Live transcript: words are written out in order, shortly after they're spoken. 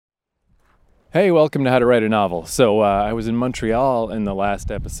Hey, welcome to How to Write a Novel. So I was in Montreal in the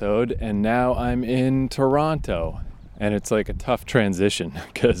last episode, and now I'm in Toronto. And it's like a tough transition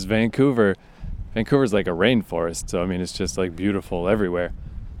because Vancouver's like a rainforest. So, I mean, it's just like beautiful everywhere.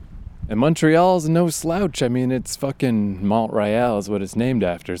 And Montreal's no slouch. I mean, it's fucking Mont Royal is what it's named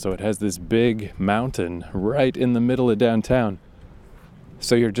after. So it has this big mountain right in the middle of downtown.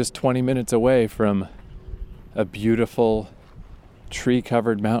 So you're just 20 minutes away from a beautiful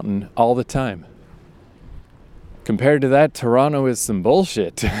tree-covered mountain all the time. Compared to that, Toronto is some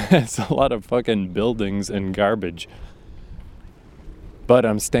bullshit. It's a lot of fucking buildings and garbage. But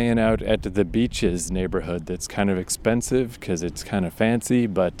I'm staying out at the Beaches neighborhood that's kind of expensive because it's kind of fancy,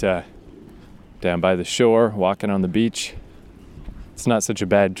 but down by the shore, walking on the beach, it's not such a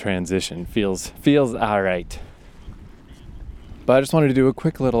bad transition. Feels all right. But I just wanted to do a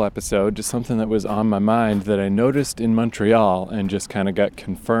quick little episode, just something that was on my mind that I noticed in Montreal and just kind of got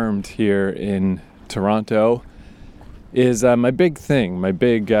confirmed here in Toronto, is my big thing,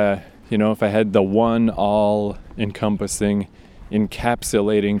 if I had the one all-encompassing,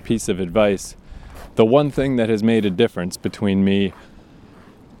 encapsulating piece of advice, the one thing that has made a difference between me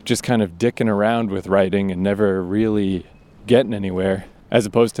just kind of dicking around with writing and never really getting anywhere, as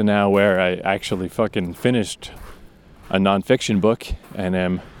opposed to now where I actually fucking finished a nonfiction book and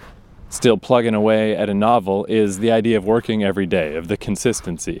am still plugging away at a novel, is the idea of working every day, of the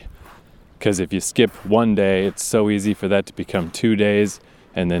consistency. Because if you skip one day, it's so easy for that to become 2 days,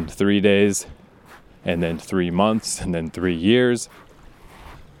 and then 3 days, and then 3 months, and then 3 years.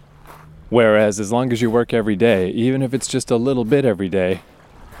 Whereas as long as you work every day, even if it's just a little bit every day,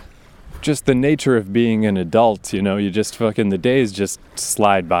 just the nature of being an adult, you just the days just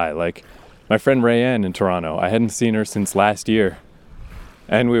slide by. Like my friend Rayanne in Toronto, I hadn't seen her since last year.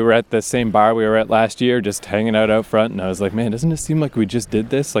 And we were at the same bar we were at last year, just hanging out front. And I was like, man, doesn't it seem like we just did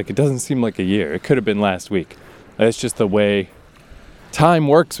this? Like, it doesn't seem like a year. It could have been last week. That's just the way time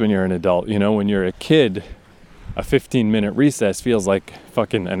works when you're an adult. When you're a kid, a 15-minute recess feels like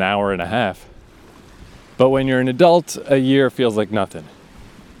fucking an hour and a half. But when you're an adult, a year feels like nothing.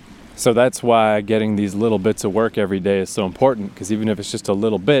 So that's why getting these little bits of work every day is so important. Because even if it's just a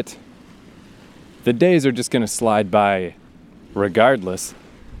little bit, the days are just going to slide by regardless.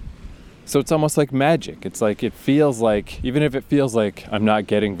 So it's almost like magic. It's like, it feels like, even if it feels like I'm not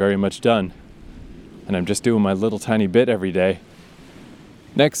getting very much done and I'm just doing my little tiny bit every day,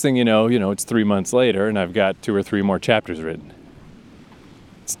 next thing you know, it's 3 months later and I've got 2 or 3 more chapters written.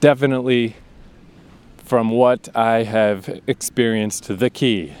 It's definitely, from what I have experienced, the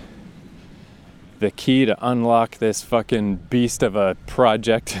key to unlock this fucking beast of a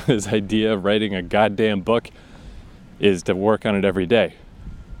project, this idea of writing a goddamn book, is to work on it every day.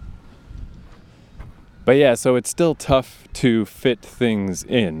 But yeah, so it's still tough to fit things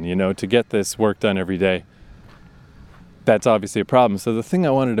in, to get this work done every day. That's obviously a problem. So the thing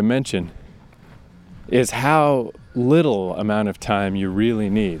I wanted to mention is how little amount of time you really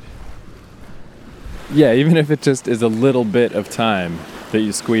need. Yeah, even if it just is a little bit of time that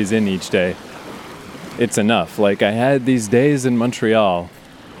you squeeze in each day, it's enough. Like, I had these days in Montreal,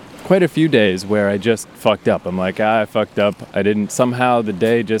 quite a few days where I just fucked up. I'm like, I fucked up. Somehow the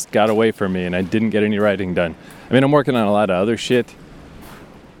day just got away from me and I didn't get any writing done. I mean, I'm working on a lot of other shit.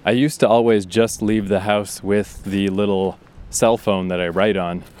 I used to always just leave the house with the little cell phone that I write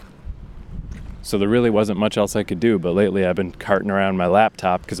on. So there really wasn't much else I could do, but lately I've been carting around my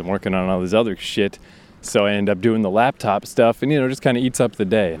laptop because I'm working on all this other shit. So I end up doing the laptop stuff and, just kind of eats up the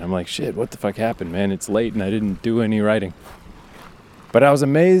day. And I'm like, shit, what the fuck happened, man? It's late and I didn't do any writing. But I was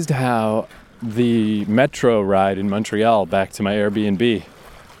amazed how the metro ride in Montreal back to my Airbnb,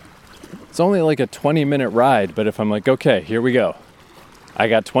 it's only like a 20-minute ride, but if I'm like, okay, here we go. I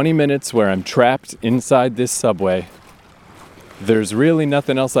got 20 minutes where I'm trapped inside this subway. There's really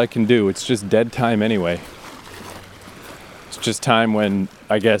nothing else I can do. It's just dead time anyway. It's just time when,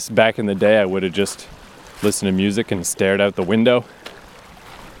 I guess, back in the day, I would have just listened to music and stared out the window.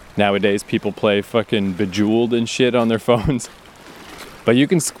 Nowadays, people play fucking Bejeweled and shit on their phones. But you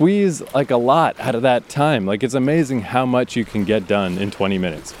can squeeze like a lot out of that time. Like, it's amazing how much you can get done in 20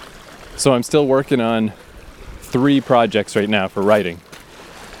 minutes. So I'm still working on 3 projects right now for writing.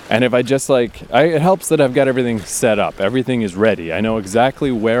 And if I just it helps that I've got everything set up. Everything is ready. I know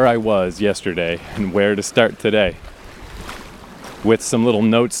exactly where I was yesterday and where to start today, with some little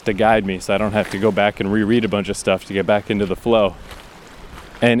notes to guide me so I don't have to go back and reread a bunch of stuff to get back into the flow.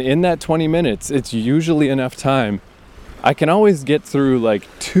 And in that 20 minutes, it's usually enough time. I can always get through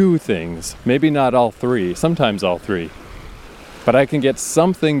 2 things, maybe not all 3, sometimes all 3. But I can get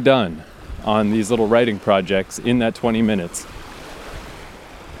something done on these little writing projects in that 20 minutes.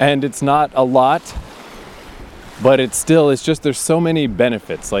 And it's not a lot, but it's just there's so many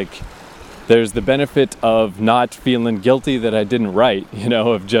benefits. Like, there's the benefit of not feeling guilty that I didn't write,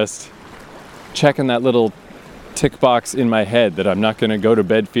 of just checking that little tick box in my head that I'm not going to go to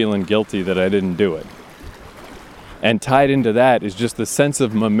bed feeling guilty that I didn't do it. And tied into that is just the sense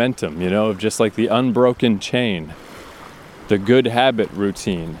of momentum, of just like the unbroken chain, the good habit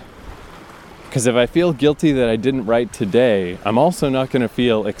routine. Because if I feel guilty that I didn't write today, I'm also not going to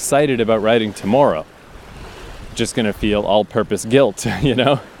feel excited about writing tomorrow. Just going to feel all-purpose guilt,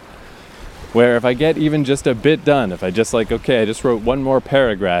 Where if I get even just a bit done, if I just I just wrote one more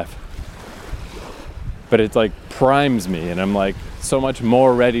paragraph, but it's like primes me and I'm like so much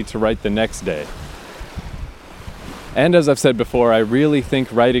more ready to write the next day. And as I've said before, I really think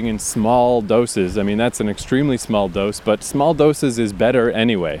writing in small doses, that's an extremely small dose, but small doses is better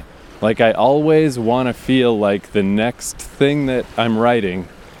anyway. Like, I always want to feel like the next thing that I'm writing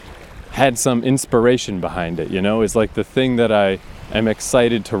had some inspiration behind it, is like the thing that I am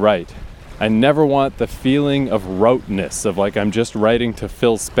excited to write. I never want the feeling of roteness, of like I'm just writing to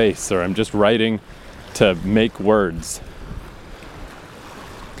fill space or I'm just writing to make words.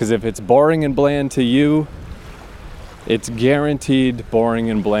 Because if it's boring and bland to you, it's guaranteed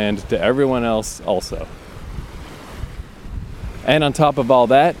boring and bland to everyone else also. And on top of all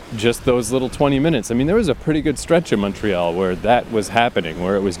that, just those little 20 minutes. There was a pretty good stretch in Montreal where that was happening,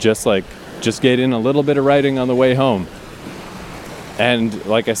 where it was just get in a little bit of writing on the way home. And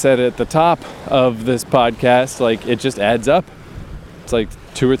like I said at the top of this podcast, it just adds up. It's like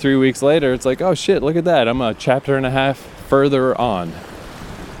 2 or 3 weeks later, it's like, oh shit, look at that. I'm a chapter and a half further on.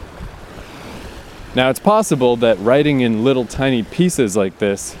 Now, it's possible that writing in little tiny pieces like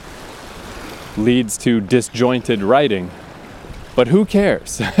this leads to disjointed writing. But who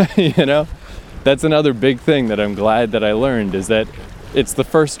cares? That's another big thing that I'm glad that I learned, is that it's the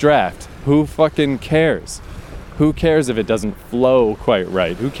first draft. Who fucking cares? Who cares if it doesn't flow quite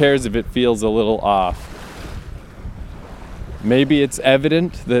right? Who cares if it feels a little off? Maybe it's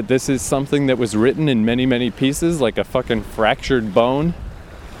evident that this is something that was written in many, many pieces, like a fucking fractured bone.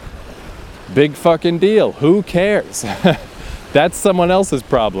 Big fucking deal. Who cares? That's someone else's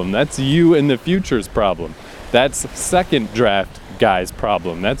problem. That's you in the future's problem. That's second draft guy's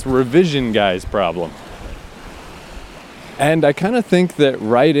problem. That's revision guy's problem. And I kind of think that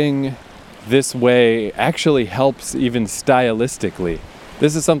writing this way actually helps even stylistically.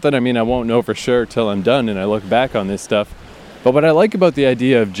 This is something, I won't know for sure till I'm done and I look back on this stuff. But what I like about the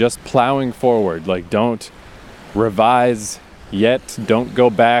idea of just plowing forward, don't revise yet, don't go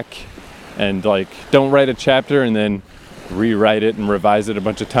back and don't write a chapter and then rewrite it and revise it a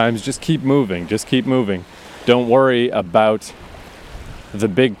bunch of times. Just keep moving. Don't worry about the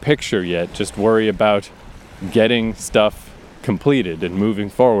big picture yet. Just worry about getting stuff completed and moving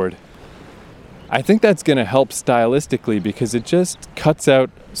forward. I think that's going to help stylistically because it just cuts out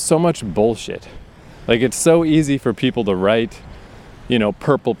so much bullshit. It's so easy for people to write,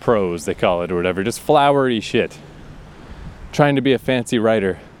 purple prose, they call it, or whatever, just flowery shit. Trying to be a fancy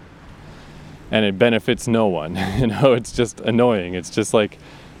writer. And it benefits no one. It's just annoying. It's just this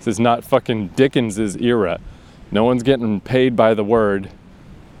is not fucking Dickens's era. No one's getting paid by the word,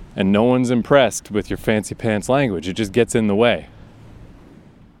 and no one's impressed with your fancy pants language. It just gets in the way.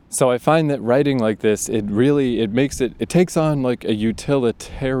 So I find that writing like this, it takes on a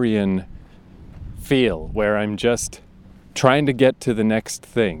utilitarian feel where I'm just trying to get to the next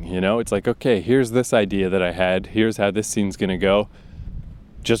thing, It's okay, here's this idea that I had, here's how this scene's gonna go.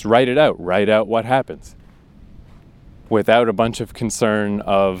 Just write it out. Write out what happens. Without a bunch of concern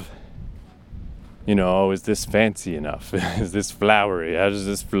of, is this fancy enough? Is this flowery? How does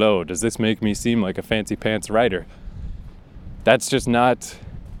this flow? Does this make me seem like a fancy pants writer? That's just not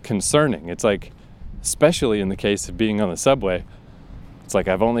concerning. It's especially in the case of being on the subway, it's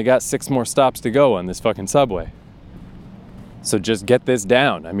I've only got 6 more stops to go on this fucking subway. So just get this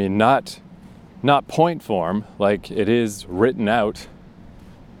down. Not point form, it is written out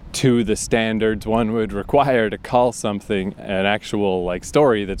to the standards one would require to call something an actual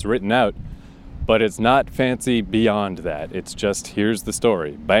story that's written out, but it's not fancy beyond that. It's just, here's the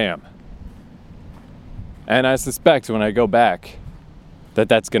story, bam. And I suspect when I go back that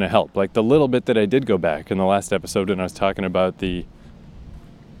that's going to help. The little bit that I did go back in the last episode when I was talking about the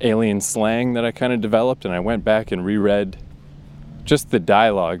alien slang that I kind of developed, and I went back and reread just the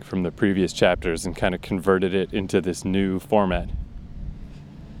dialogue from the previous chapters and kind of converted it into this new format.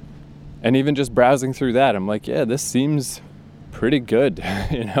 And even just browsing through that, I'm yeah, this seems pretty good.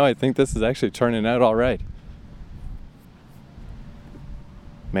 I think this is actually turning out all right.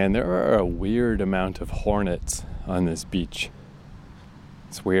 Man, there are a weird amount of hornets on this beach.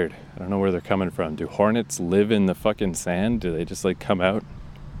 It's weird. I don't know where they're coming from. Do hornets live in the fucking sand? Do they just like come out,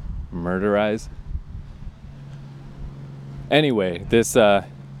 murderize? Anyway, this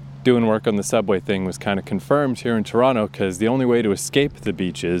doing work on the subway thing was kind of confirmed here in Toronto because the only way to escape the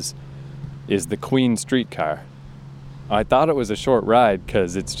beaches is the Queen streetcar. I thought it was a short ride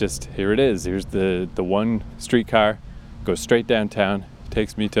because it's just, here it is. Here's the one streetcar, goes straight downtown,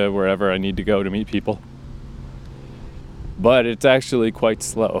 takes me to wherever I need to go to meet people. But it's actually quite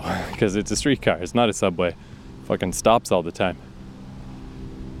slow because it's a streetcar. It's not a subway. Fucking stops all the time.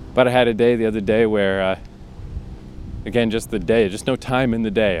 But I had a day the other day where, again, just no time in the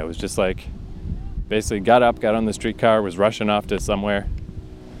day. I was just like, basically got up, got on the streetcar, was rushing off to somewhere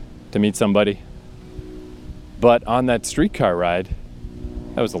to meet somebody. But on that streetcar ride,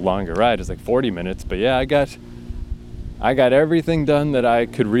 that was a longer ride. It was like 40 minutes. But yeah, I got everything done that I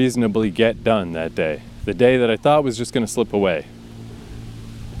could reasonably get done that day. The day that I thought was just going to slip away.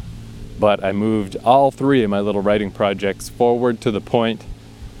 But I moved all 3 of my little writing projects forward to the point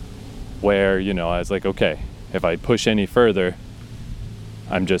where, I was like, okay, if I push any further,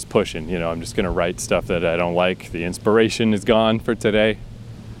 I'm just pushing. I'm just going to write stuff that I don't like. The inspiration is gone for today.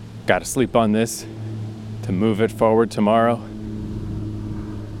 Got to sleep on this to move it forward tomorrow.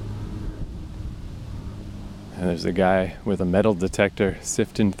 And there's a guy with a metal detector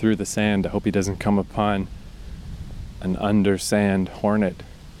sifting through the sand. I hope he doesn't come upon an undersand hornet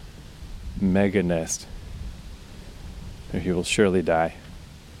mega nest, or he will surely die.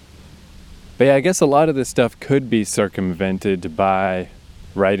 But yeah, I guess a lot of this stuff could be circumvented by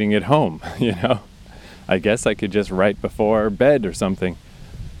writing at home, I guess I could just write before bed or something.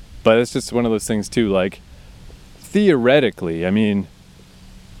 But it's just one of those things too, like, theoretically, if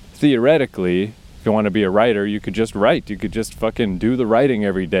you want to be a writer, you could just write. You could just fucking do the writing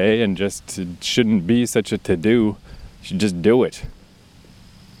every day and just, it shouldn't be such a to-do. You should just do it.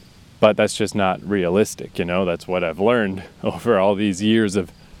 But that's just not realistic, That's what I've learned over all these years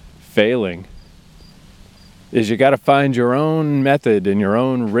of failing, is you got to find your own method and your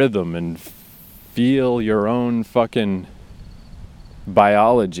own rhythm and feel your own fucking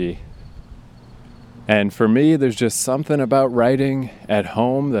biology. And for me, there's just something about writing at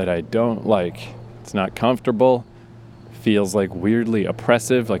home that I don't like. It's not comfortable. Feels like weirdly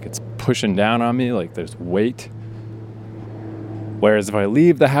oppressive, like it's pushing down on me, like there's weight. Whereas if I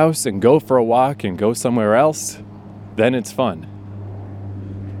leave the house and go for a walk and go somewhere else, then it's fun.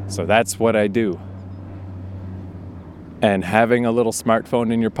 So that's what I do. And having a little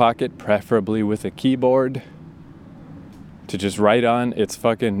smartphone in your pocket, preferably with a keyboard, to just write on, it's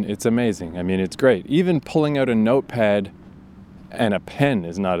amazing. It's great. Even pulling out a notepad and a pen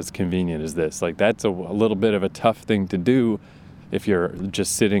is not as convenient as this. Like, that's a little bit of a tough thing to do if you're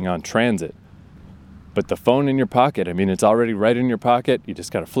just sitting on transit. But the phone in your pocket, it's already right in your pocket. You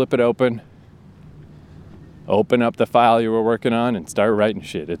just gotta flip it open up the file you were working on and start writing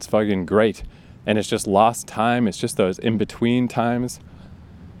shit. It's fucking great. And it's just lost time. It's just those in-between times.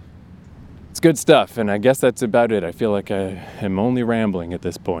 It's good stuff, and I guess that's about it. I feel like I am only rambling at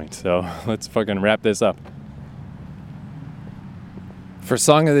this point, so let's fucking wrap this up. For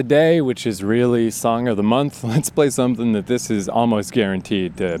Song of the Day, which is really Song of the Month, let's play something that this is almost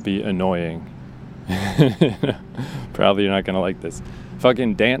guaranteed to be annoying. Probably you're not going to like this.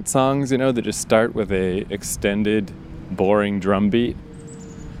 Fucking dance songs, that just start with a extended, boring drum beat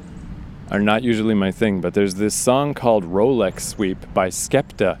are not usually my thing, but there's this song called Rolex Sweep by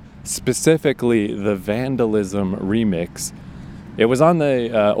Skepta, specifically the Vandalism remix. It was on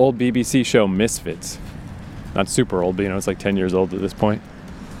the old BBC show Misfits. Not super old, but it's like 10 years old at this point.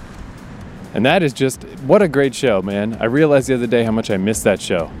 And that is just, what a great show, man. I realized the other day how much I missed that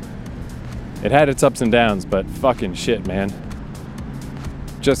show. It had its ups and downs, but fucking shit, man.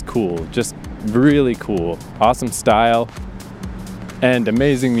 Just cool. Just really cool. Awesome style. And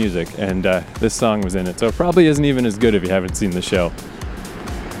amazing music. And this song was in it. So it probably isn't even as good if you haven't seen the show.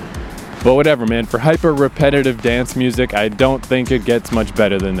 But whatever, man. For hyper repetitive dance music, I don't think it gets much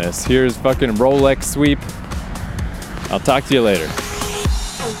better than this. Here's fucking Rolex Sweep. I'll talk to you later.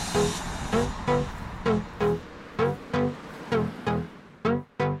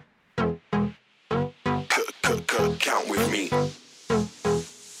 Count with me.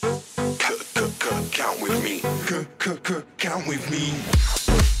 Count with me. Count with me.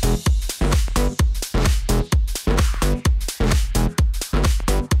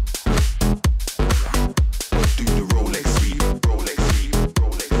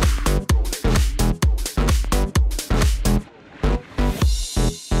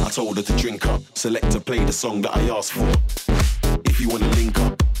 Told her to drink up, select to play the song that I asked for. If you wanna link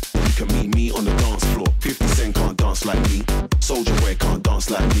up, you can meet me on the dance floor. 50 Cent can't dance like me, Soulja Boy can't dance dance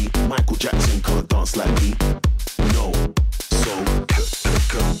like me. Michael Jackson can't dance like me. No. So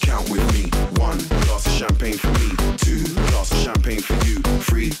count with me. 1 glass of champagne for me. 2 glass of champagne for you.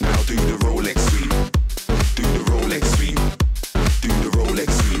 3. Now do the Rolex sweep. Do the Rolex sweep. Do the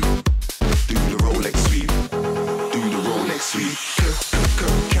Rolex sweep. Do the Rolex sweep. Do the Rolex sweep.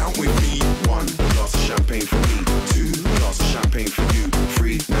 Count with me. 1 glass of champagne for me. 2 glass of champagne for you.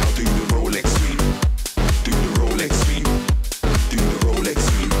 3. Now do the Rolex sweep. Do the Rolex sweep. Do the Rolex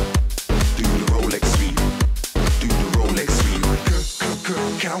sweep. Do the Rolex sweep. Do the Rolex sweep.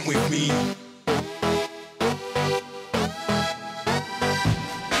 Count with me.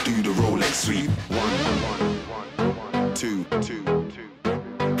 Do the Rolex sweep. 1, 2,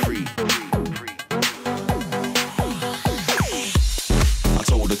 3. I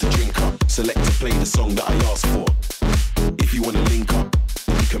told her to drink up, select to play the song that I asked for. If you wanna link up,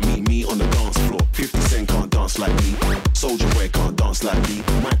 then you can meet me on the dance floor. 50 Cent can't dance like me. Soulja Boy can't dance like me.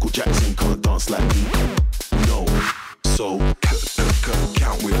 Michael Jackson can't dance like me. No, so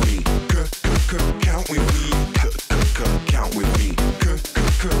count with me. Count with me. Count with me.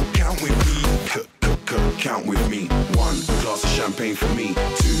 Count with me. Count with me. 1 glass of champagne for me. 2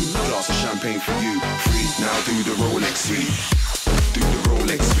 glass of champagne for you. 3. Now do the Rolex sweep. Do the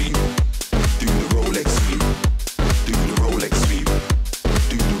Rolex sweep. Do the Rolex sweep. Do the Rolex sweep.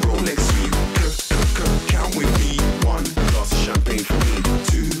 Do the Rolex sweep. Count with me. 1 glass of champagne for me.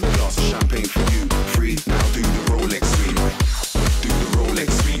 2 glass of champagne for you. 3. Now do the Rolex sweep. Do the Rolex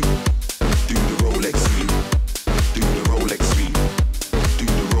sweep. Do the Rolex sweep. Do the Rolex sweep. Do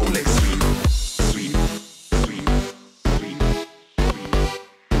the Rolex sweep. Sweep. Sweep. Sweep.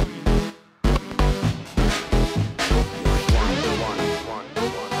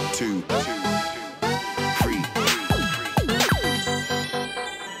 2, 3.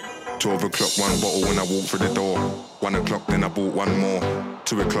 12 o'clock, 1 bottle when I walk through the door. 1 o'clock, then I bought 1 more.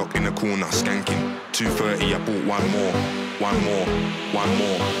 2 o'clock in the corner, skanking. 2:30, I bought 1 more. 1 more, 1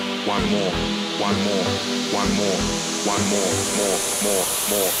 more, 1 more, 1 more, 1 more, 1 more,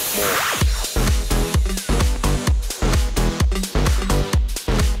 more.